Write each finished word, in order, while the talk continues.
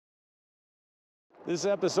This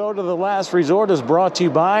episode of The Last Resort is brought to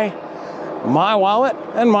you by My Wallet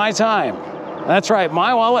and My Time. That's right,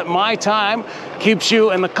 My Wallet, My Time keeps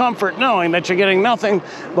you in the comfort knowing that you're getting nothing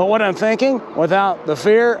but what I'm thinking without the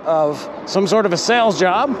fear of some sort of a sales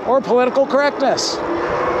job or political correctness.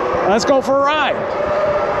 Let's go for a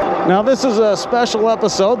ride. Now, this is a special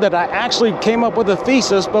episode that I actually came up with a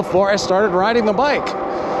thesis before I started riding the bike.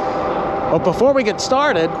 But before we get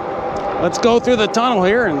started, let's go through the tunnel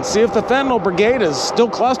here and see if the fentanyl brigade is still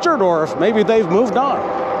clustered or if maybe they've moved on.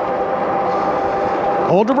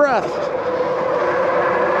 Hold your breath.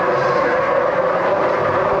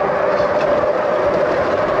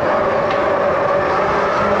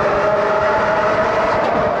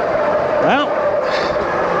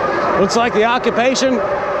 Well, looks like the occupation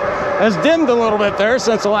has dimmed a little bit there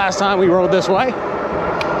since the last time we rode this way.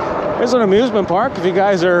 There's an amusement park. If you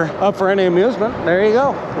guys are up for any amusement, there you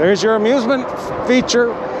go. There's your amusement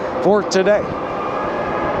feature for today.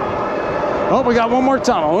 Oh, we got one more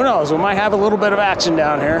tunnel. Who knows? We might have a little bit of action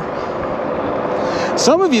down here.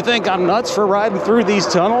 Some of you think I'm nuts for riding through these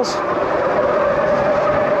tunnels.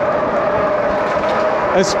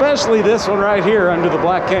 Especially this one right here under the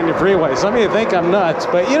Black Canyon Freeway. Some of you think I'm nuts,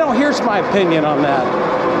 but you know, here's my opinion on that.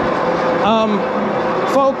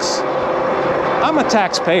 Folks, I'm a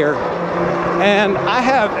taxpayer, and I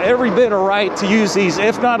have every bit of right to use these,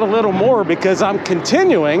 if not a little more, because I'm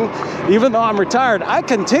continuing, even though I'm retired, I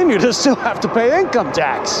continue to still have to pay income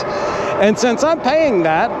tax. And since I'm paying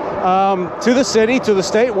that to the city, to the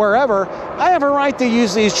state, wherever, I have a right to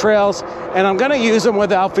use these trails, and I'm going to use them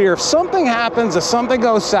without fear. If something happens, if something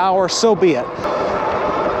goes sour, so be it.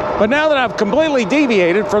 But now that I've completely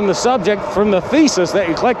deviated from the subject, from the thesis that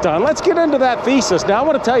you clicked on, let's get into that thesis. Now, I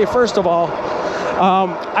want to tell you, first of all,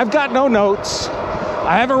 I've got no notes.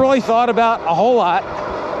 I haven't really thought about a whole lot.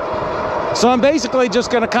 So I'm basically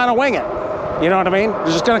just going to kind of wing it. You know what I mean? I'm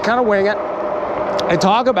just going to kind of wing it and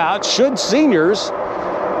talk about, should seniors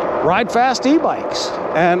ride fast e-bikes?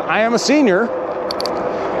 And I am a senior,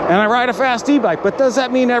 and I ride a fast e-bike, but does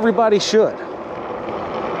that mean everybody should?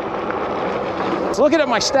 So looking at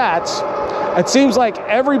my stats, it seems like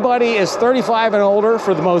everybody is 35 and older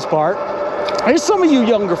for the most part. There's some of you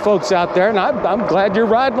younger folks out there, and I'm glad you're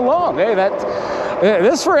riding along. Hey,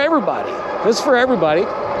 this is for everybody. This is for everybody.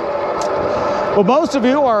 Well, most of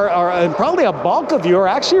you are, and probably a bulk of you are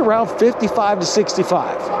actually around 55 to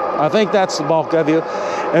 65. I think that's the bulk of you.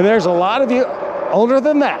 And there's a lot of you older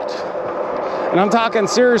than that. And I'm talking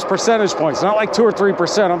serious percentage points, not like 2 or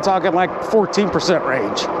 3%. I'm talking like 14%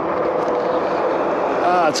 range.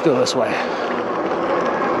 Let's go this way.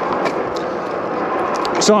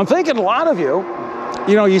 So I'm thinking a lot of you,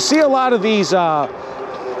 you know, you see a lot of these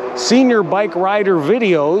senior bike rider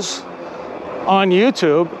videos on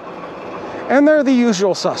YouTube, and they're the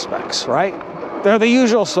usual suspects, right? They're the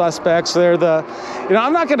usual suspects. They're the, you know,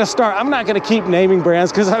 I'm not going to keep naming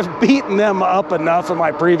brands because I've beaten them up enough in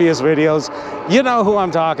my previous videos. You know who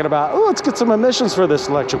I'm talking about. Oh, let's get some emissions for this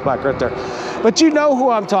electric bike right there. But you know who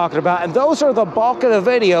I'm talking about, and those are the bulk of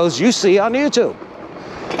the videos you see on YouTube.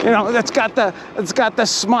 You know, it's got the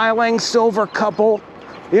smiling silver couple,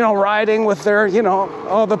 you know, riding with their, you know,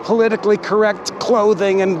 all the politically correct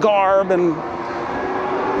clothing and garb and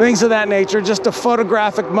things of that nature. Just a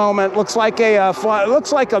photographic moment. Looks like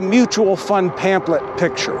a mutual fund pamphlet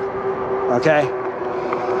picture. Okay.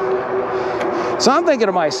 So I'm thinking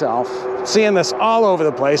to myself, seeing this all over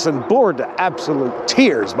the place and bored to absolute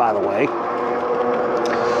tears, by the way.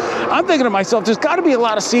 I'm thinking to myself, there's got to be a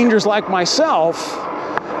lot of seniors like myself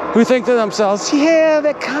who think to themselves, yeah,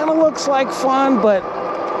 that kind of looks like fun, but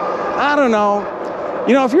I don't know.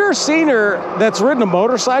 You know, if you're a senior that's ridden a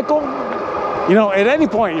motorcycle, you know, at any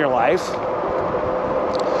point in your life,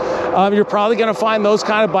 you're probably going to find those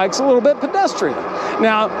kind of bikes a little bit pedestrian.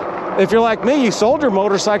 Now, if you're like me, you sold your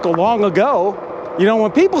motorcycle long ago. You know,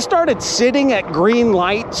 when people started sitting at green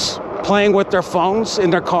lights, playing with their phones in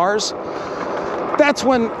their cars, that's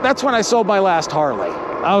when I sold my last Harley.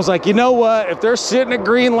 I was like, you know what? If they're sitting at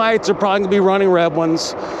green lights, they're probably going to be running red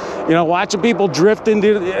ones. You know, watching people drift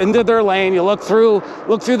into their lane. You look through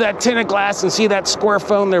that tinted glass and see that square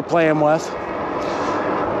phone they're playing with.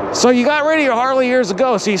 So you got rid of your Harley years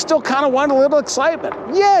ago, so you still kind of want a little excitement.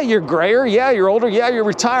 Yeah, you're grayer. Yeah, you're older. Yeah, you're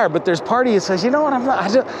retired. But there's part of you that says, you know what?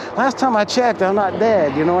 Last time I checked, I'm not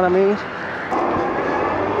dead. You know what I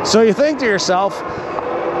mean? So you think to yourself,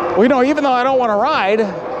 well, you know, even though I don't want to ride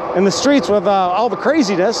in the streets with all the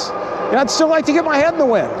craziness, you know, I'd still like to get my head in the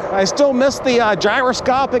wind. I still miss the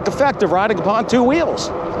gyroscopic effect of riding upon two wheels,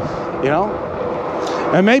 you know?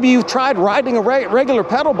 And maybe you've tried riding a regular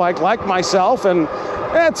pedal bike like myself, and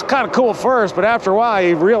It's kind of cool at first, but after a while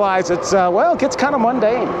you realize it's, well, it gets kind of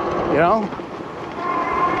mundane, you know?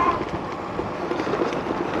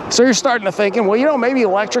 So you're starting to thinking, well, you know, maybe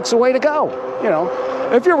electric's the way to go, you know?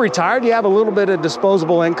 If you're retired, you have a little bit of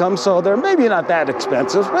disposable income, so they're maybe not that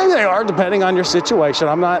expensive. Maybe they are, depending on your situation.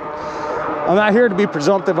 I'm not here to be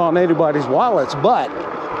presumptive on anybody's wallets, but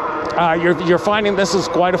you're finding this is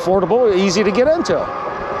quite affordable, easy to get into.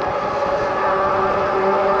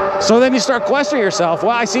 So then you start questioning yourself,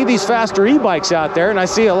 well, I see these faster e-bikes out there, and I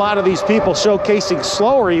see a lot of these people showcasing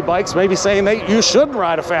slower e-bikes, maybe saying that you shouldn't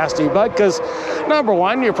ride a fast e-bike because, number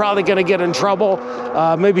one, you're probably going to get in trouble,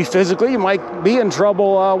 maybe physically. You might be in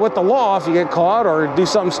trouble with the law if you get caught or do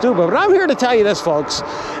something stupid. But I'm here to tell you this, folks.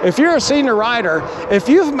 If you're a senior rider, if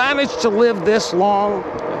you've managed to live this long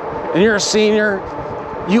and you're a senior,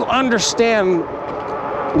 you understand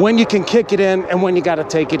when you can kick it in and when you got to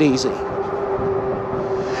take it easy.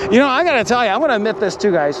 You know, I gotta tell you, I'm gonna admit this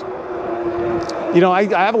too, guys. You know, I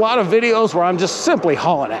have a lot of videos where I'm just simply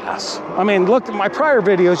hauling ass. I mean, look at my prior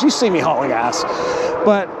videos, you see me hauling ass.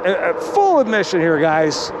 But full admission here,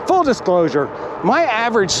 guys, full disclosure, my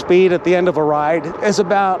average speed at the end of a ride is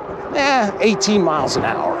about 18 miles an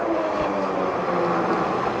hour.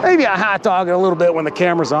 Maybe I hot dog it a little bit when the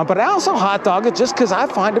camera's on, but I also hot dog it just because I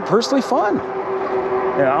find it personally fun,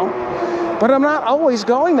 you know? But I'm not always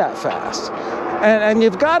going that fast. And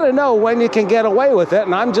you've got to know when you can get away with it.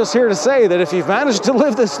 And I'm just here to say that if you've managed to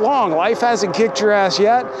live this long, life hasn't kicked your ass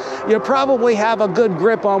yet, you probably have a good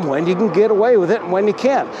grip on when you can get away with it and when you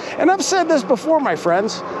can't. And I've said this before, my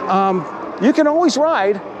friends, you can always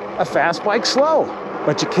ride a fast bike slow,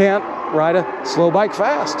 but you can't ride a slow bike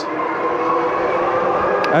fast.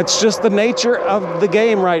 That's just the nature of the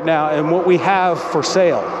game right now and what we have for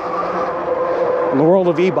sale in the world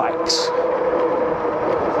of e-bikes.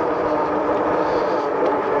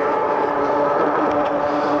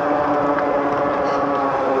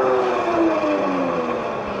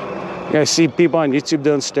 You guys see people on YouTube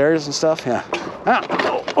doing stairs and stuff? Yeah.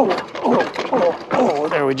 Oh,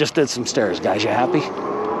 there, we just did some stairs, guys. You happy?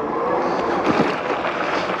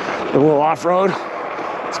 A little off-road.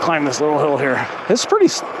 Let's climb this little hill here. It's pretty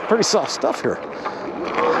soft stuff here.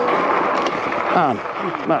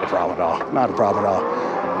 Not a problem at all. Not a problem at all.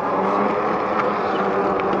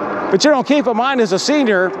 But you know, keep in mind as a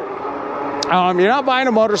senior, you're not buying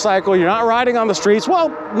a motorcycle, you're not riding on the streets. Well,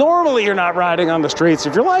 normally you're not riding on the streets.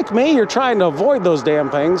 If you're like me, you're trying to avoid those damn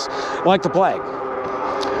things like the plague.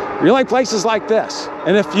 You like places like this.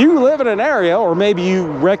 And if you live in an area, or maybe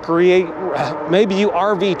you recreate, maybe you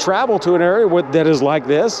RV travel to an area that is like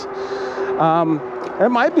this, it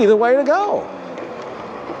might be the way to go.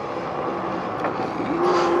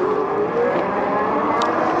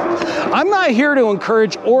 I'm not here to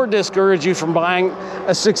encourage or discourage you from buying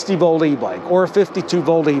a 60-volt e-bike or a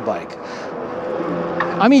 52-volt e-bike.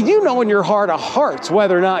 I mean, you know in your heart of hearts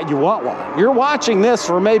whether or not you want one. You're watching this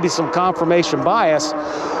for maybe some confirmation bias,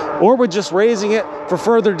 or we're just raising it for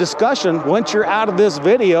further discussion. Once you're out of this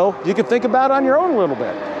video, you can think about it on your own a little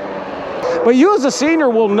bit. But you as a senior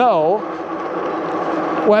will know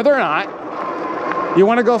whether or not you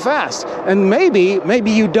want to go fast. And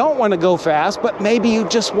maybe you don't want to go fast, but maybe you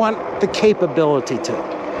just want the capability to,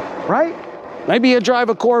 right? Maybe you drive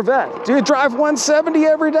a Corvette. Do you drive 170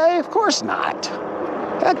 every day? Of course not.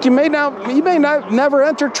 Heck, you may never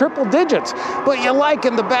enter triple digits, but you like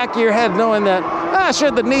in the back of your head knowing that,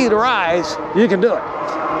 should the need arise, you can do it.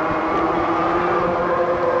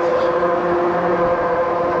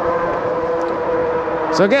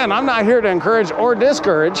 So again, I'm not here to encourage or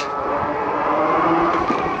discourage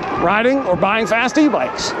riding or buying fast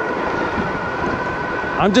e-bikes.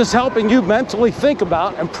 I'm just helping you mentally think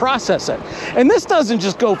about and process it. And this doesn't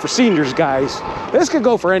just go for seniors, guys. This could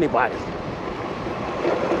go for anybody.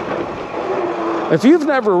 If you've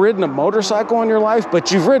never ridden a motorcycle in your life,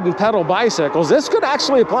 but you've ridden pedal bicycles, this could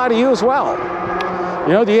actually apply to you as well.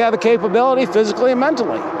 You know, do you have the capability physically and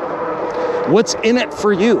mentally? What's in it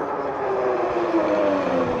for you?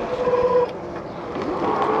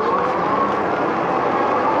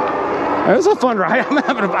 It was a fun ride.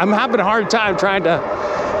 I'm having a hard time trying to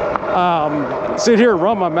sit here and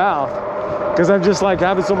run my mouth because I'm just like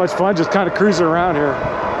having so much fun just kind of cruising around here.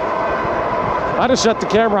 I just shut the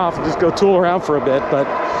camera off and just go tool around for a bit, but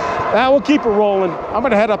we'll keep it rolling. I'm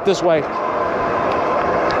gonna head up this way.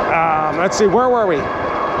 Let's see, where were we?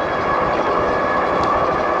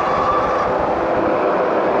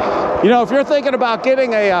 You know, if you're thinking about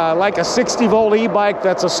getting a like a 60-volt e-bike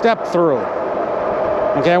that's a step through,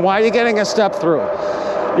 okay, why are you getting a step through?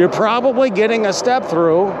 You're probably getting a step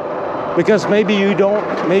through because maybe you don't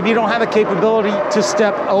have the capability to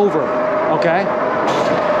step over, okay?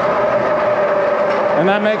 And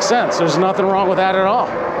that makes sense. There's nothing wrong with that at all.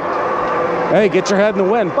 Hey, get your head in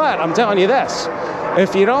the wind. But I'm telling you this,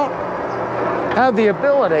 if you don't have the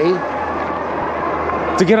ability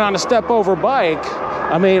to get on a step-over bike,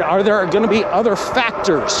 I mean, are there going to be other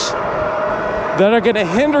factors that are going to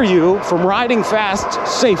hinder you from riding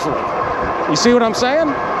fast safely? You see what I'm saying?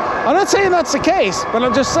 I'm not saying that's the case, but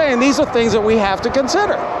I'm just saying these are things that we have to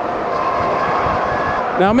consider.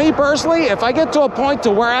 Now, me personally, if I get to a point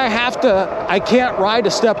to where I can't ride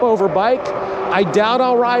a step-over bike, I doubt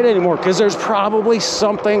I'll ride anymore, because there's probably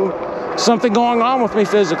something going on with me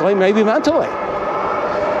physically, maybe mentally.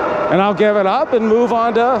 And I'll give it up and move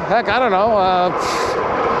on to, heck, I don't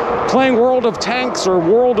know, playing World of Tanks or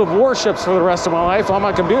World of Warships for the rest of my life on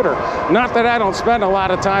my computer. Not that I don't spend a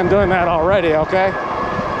lot of time doing that already, okay?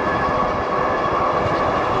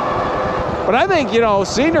 But I think, you know,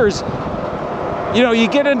 seniors, you know, you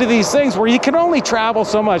get into these things where you can only travel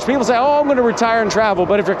so much. People say, oh, I'm going to retire and travel.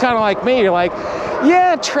 But if you're kind of like me, you're like,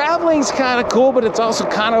 yeah, traveling's kind of cool, but it's also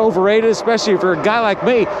kind of overrated, especially if you're a guy like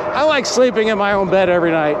me. I like sleeping in my own bed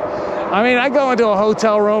every night. I mean, I go into a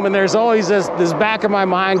hotel room and there's always this back of my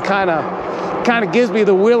mind kind of gives me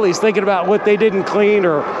the willies thinking about what they didn't clean,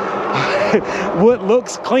 or what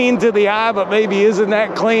looks clean to the eye but maybe isn't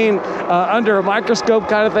that clean under a microscope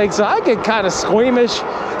kind of thing. So I get kind of squeamish.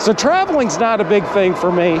 So traveling's not a big thing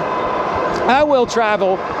for me. I will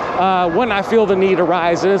travel when I feel the need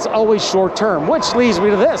arise, and it's always short term, which leads me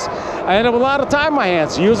to this. I end up with a lot of time in my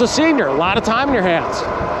hands. You as a senior, a lot of time in your hands.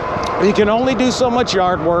 You can only do so much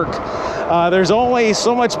yard work. There's only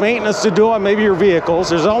so much maintenance to do on maybe your vehicles.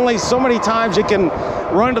 There's only so many times you can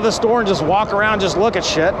run to the store and just walk around, just look at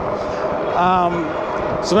shit.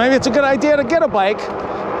 So maybe it's a good idea to get a bike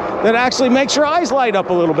that actually makes your eyes light up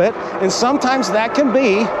a little bit. And sometimes that can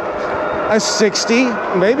be a 60,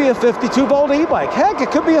 maybe a 52 volt e-bike. Heck,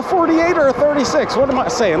 it could be a 48 or a 36. What am I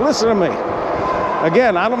saying? Listen to me.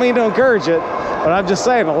 Again, I don't mean to encourage it, but I'm just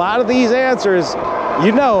saying a lot of these answers,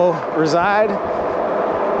 you know, reside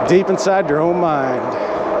deep inside your own mind.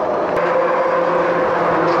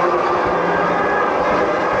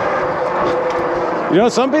 You know,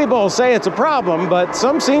 some people say it's a problem, but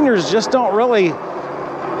some seniors just don't really,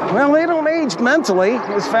 well, they don't age mentally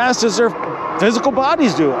as fast as their physical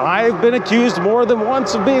bodies do. I've been accused more than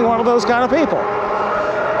once of being one of those kind of people.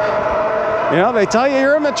 You know, they tell you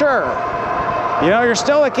you're immature. You know, you're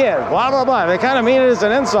still a kid, blah, blah, blah. They kind of mean it as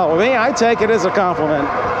an insult. With me, I take it as a compliment.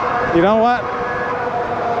 You know what?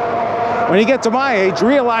 When you get to my age,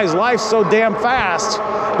 realize life's so damn fast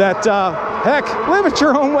that, heck, live it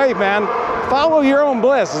your own way, man. Follow your own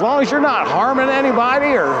bliss. As long as you're not harming anybody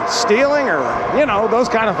or stealing or, you know, those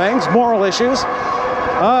kind of things, moral issues,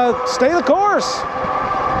 stay the course,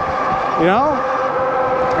 you know?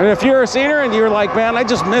 And if you're a senior and you're like, man, I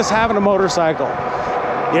just miss having a motorcycle.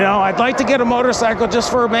 You know, I'd like to get a motorcycle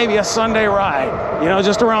just for maybe a Sunday ride, you know,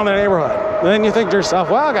 just around the neighborhood. And then you think to yourself,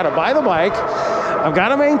 well, I got to buy the bike. I've got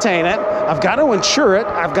to maintain it. I've got to insure it.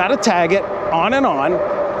 I've got to tag it, on and on,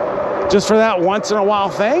 just for that once in a while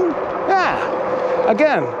thing. Yeah.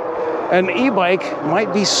 Again, an e-bike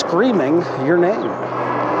might be screaming your name.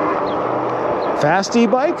 Fast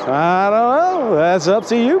e-bike? I don't know. That's up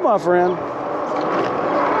to you, my friend.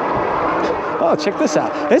 Oh, check this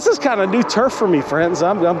out. This is kind of new turf for me, friends.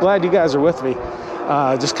 I'm glad you guys are with me.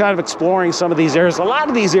 Just kind of exploring some of these areas. A lot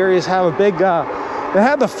of these areas have a big, they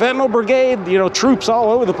have the fentanyl brigade, you know, troops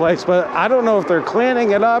all over the place, but I don't know if they're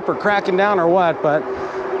cleaning it up or cracking down or what, but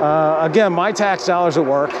again, my tax dollars at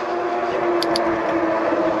work.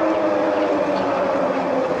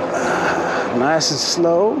 Nice and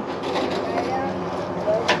slow.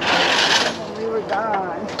 We were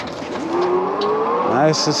gone.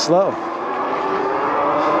 Nice and slow.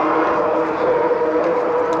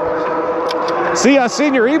 See, us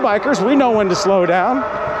senior e-bikers, we know when to slow down.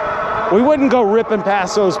 We wouldn't go ripping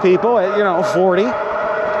past those people at, you know, 40.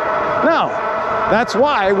 No, that's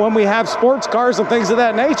why when we have sports cars and things of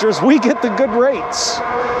that nature, we get the good rates.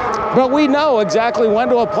 But we know exactly when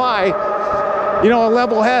to apply, you know, a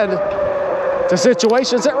level head to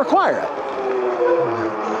situations that require it.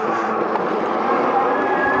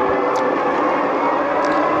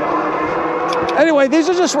 Anyway, these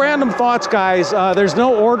are just random thoughts, guys. There's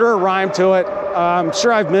no order or rhyme to it. I'm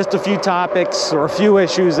sure I've missed a few topics or a few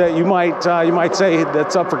issues that you might say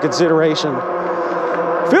that's up for consideration.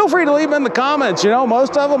 Feel free to leave them in the comments. You know,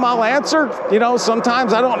 most of them I'll answer. You know,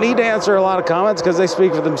 sometimes I don't need to answer a lot of comments because they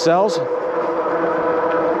speak for themselves.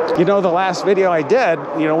 You know, the last video I did,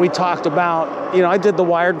 you know, we talked about, you know, I did the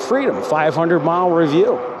Wired Freedom 500-mile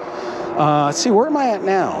review. Let's see, where am I at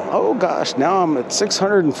now? Oh gosh, now I'm at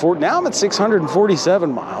 640. Now I'm at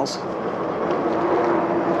 647 miles.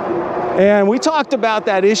 And we talked about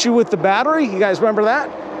that issue with the battery. You guys remember that?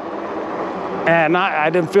 And I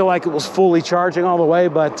didn't feel like it was fully charging all the way,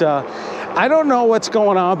 but I don't know what's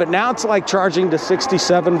going on, but now it's like charging to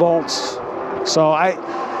 67 volts. So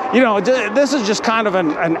this is just kind of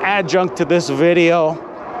an adjunct to this video.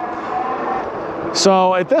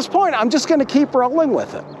 So at this point, I'm just gonna keep rolling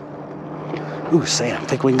with it. Ooh, sand,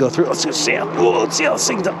 think we can go through. Let's do sand. Ooh, let's see how this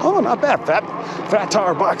thing's done. Oh, not bad, Fat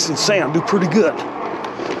Tire Box and sand do pretty good.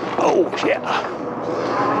 Oh,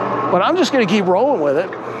 yeah. But I'm just gonna keep rolling with it.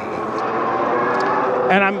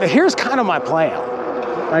 And here's kind of my plan.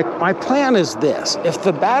 Like, my plan is this. If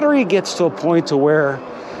the battery gets to a point to where,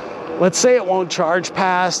 let's say it won't charge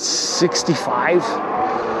past 65,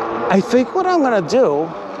 I think what I'm gonna do,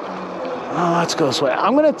 let's go this way.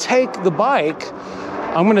 I'm gonna take the bike,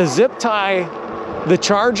 I'm gonna zip tie the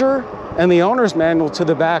charger and the owner's manual to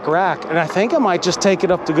the back rack, and I think I might just take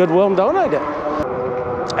it up to Goodwill and donate it.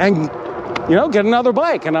 And get another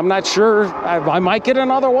bike, and I'm not sure, I might get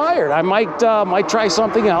another wired. I might try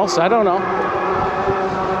something else, I don't know.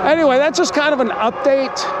 Anyway, that's just kind of an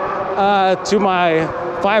update to my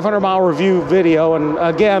 500-mile review video. And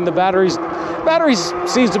again, the batteries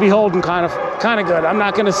seems to be holding kind of good. I'm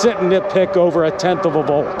not gonna sit and nitpick over 1/10 of a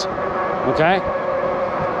volt, okay?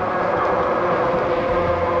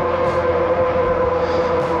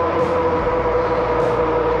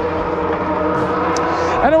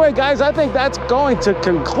 Anyway, guys, I think that's going to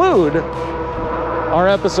conclude our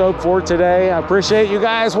episode for today. I appreciate you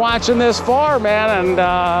guys watching this far, man. And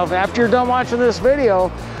after you're done watching this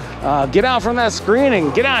video, get out from that screen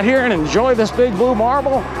and get out here and enjoy this big blue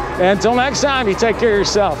marble. And until next time, you take care of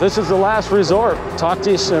yourself. This is The Last Resort. Talk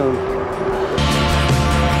to you soon.